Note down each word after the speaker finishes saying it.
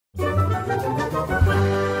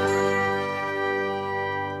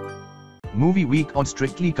Movie week on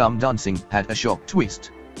Strictly Come Dancing had a shock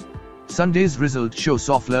twist. Sunday's result show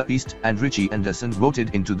saw Fleur East and Richie Anderson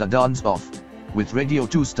voted into the dance-off, with Radio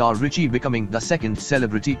 2 star Richie becoming the second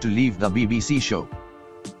celebrity to leave the BBC show.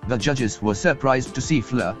 The judges were surprised to see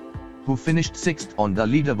Fleur, who finished 6th on the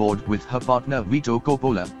leaderboard with her partner Vito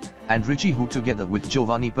Coppola, and Richie, who together with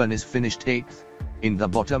Giovanni Pernis finished 8th, in the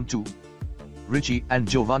bottom two. Richie and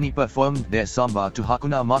Giovanni performed their samba to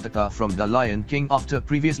Hakuna Matata from The Lion King after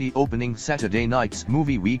previously opening Saturday night's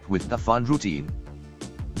movie week with the fun routine.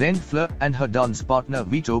 Then Fleur and her dance partner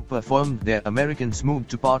Vito performed their American Smooth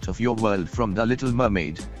to Part of Your World from The Little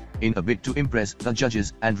Mermaid, in a bid to impress the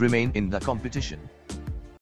judges and remain in the competition.